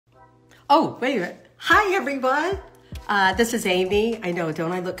Oh, wait a minute. Hi, everyone. This is Amy. I know,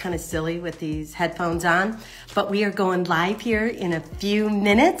 don't I look kind of silly with these headphones on? But we are going live here in a few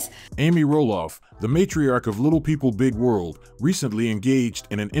minutes. Amy Roloff, the matriarch of Little People Big World, recently engaged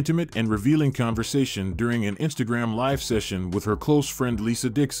in an intimate and revealing conversation during an Instagram live session with her close friend Lisa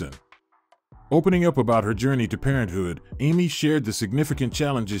Dixon. Opening up about her journey to parenthood, Amy shared the significant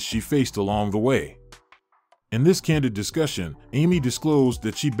challenges she faced along the way. In this candid discussion, Amy disclosed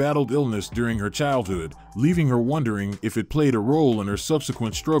that she battled illness during her childhood, leaving her wondering if it played a role in her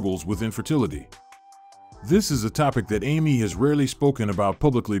subsequent struggles with infertility. This is a topic that Amy has rarely spoken about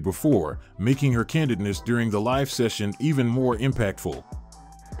publicly before, making her candidness during the live session even more impactful.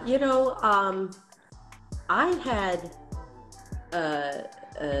 You know, I had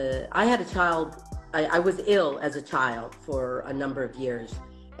a child. I was ill as a child for a number of years.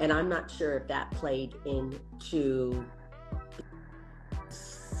 And I'm not sure if that played into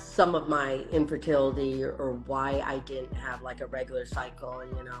some of my infertility or why I didn't have like a regular cycle,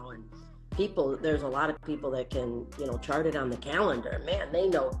 and there's a lot of people that can, chart it on the calendar. Man, they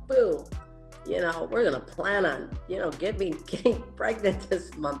know, boom, we're going to plan on, getting pregnant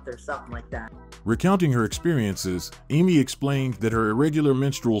this month or something like that. Recounting her experiences, Amy explained that her irregular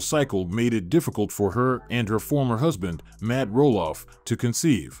menstrual cycle made it difficult for her and her former husband, Matt Roloff, to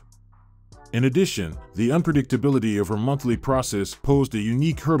conceive. In addition, the unpredictability of her monthly process posed a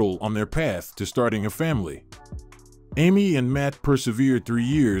unique hurdle on their path to starting a family. Amy and Matt persevered through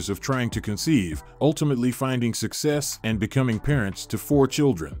years of trying to conceive, ultimately finding success and becoming parents to 4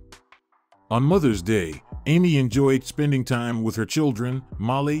 children. On Mother's Day, Amy enjoyed spending time with her children,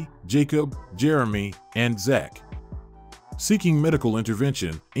 Molly, Jacob, Jeremy, and Zach. Seeking medical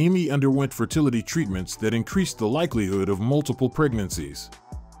intervention, Amy underwent fertility treatments that increased the likelihood of multiple pregnancies.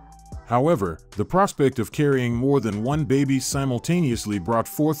 However, the prospect of carrying more than one baby simultaneously brought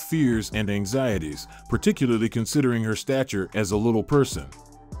forth fears and anxieties, particularly considering her stature as a little person.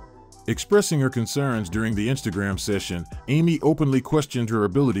 Expressing her concerns during the Instagram session, Amy openly questioned her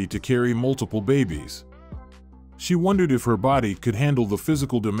ability to carry multiple babies. She wondered if her body could handle the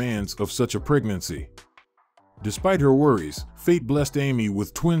physical demands of such a pregnancy. Despite her worries, fate blessed Amy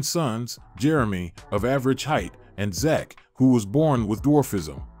with twin sons, Jeremy, of average height, and Zach, who was born with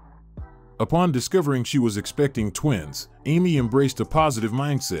dwarfism. Upon discovering she was expecting twins, Amy embraced a positive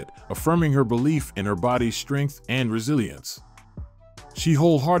mindset, affirming her belief in her body's strength and resilience. She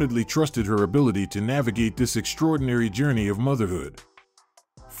wholeheartedly trusted her ability to navigate this extraordinary journey of motherhood.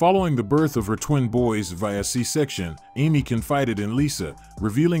 Following the birth of her twin boys via C-section, Amy confided in Lisa,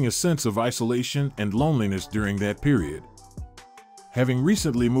 revealing a sense of isolation and loneliness during that period. Having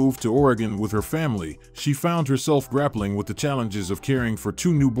recently moved to Oregon with her family, she found herself grappling with the challenges of caring for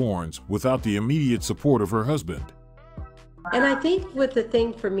 2 newborns without the immediate support of her husband. And I think with the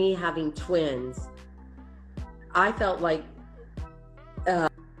thing for me having twins, I felt like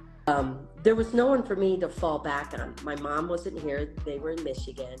there was no one for me to fall back on. My mom wasn't here. They were in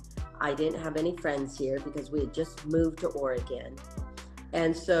Michigan. I didn't have any friends here because we had just moved to Oregon.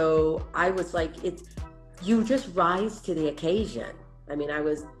 And so I was like, you just rise to the occasion. I mean, I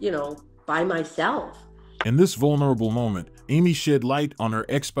was, by myself. In this vulnerable moment, Amy shed light on her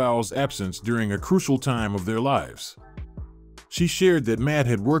ex-spouse's absence during a crucial time of their lives. She shared that Matt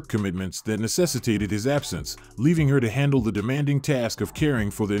had work commitments that necessitated his absence, leaving her to handle the demanding task of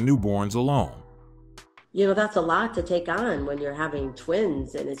caring for their newborns alone. That's a lot to take on when you're having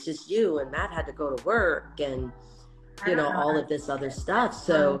twins and it's just you, and Matt had to go to work and, all of this other stuff.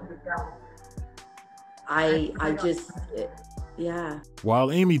 So yeah. While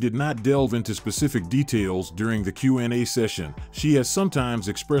Amy did not delve into specific details during the Q&A session, she has sometimes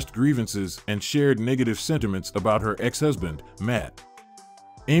expressed grievances and shared negative sentiments about her ex-husband, Matt.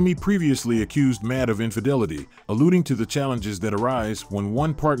 Amy previously accused Matt of infidelity, alluding to the challenges that arise when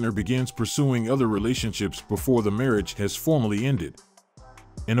one partner begins pursuing other relationships before the marriage has formally ended.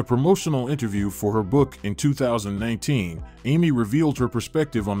 In a promotional interview for her book in 2019, Amy revealed her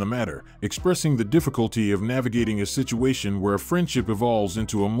perspective on the matter, expressing the difficulty of navigating a situation where a friendship evolves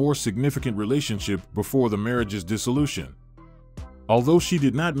into a more significant relationship before the marriage's dissolution. Although she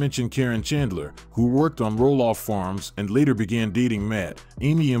did not mention Karen Chandler, who worked on Roloff farms and later began dating Matt,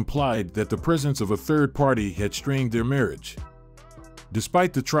 Amy implied that the presence of a third party had strained their marriage.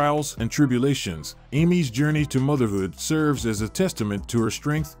 Despite the trials and tribulations, Amy's journey to motherhood serves as a testament to her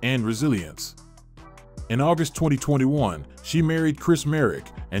strength and resilience. In August 2021, she married Chris Merrick,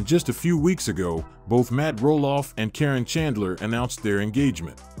 and just a few weeks ago, both Matt Roloff and Karen Chandler announced their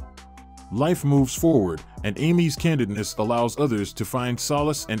engagement. Life moves forward, and Amy's candidness allows others to find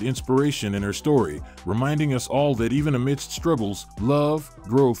solace and inspiration in her story, reminding us all that even amidst struggles, love,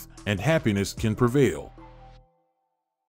 growth, and happiness can prevail.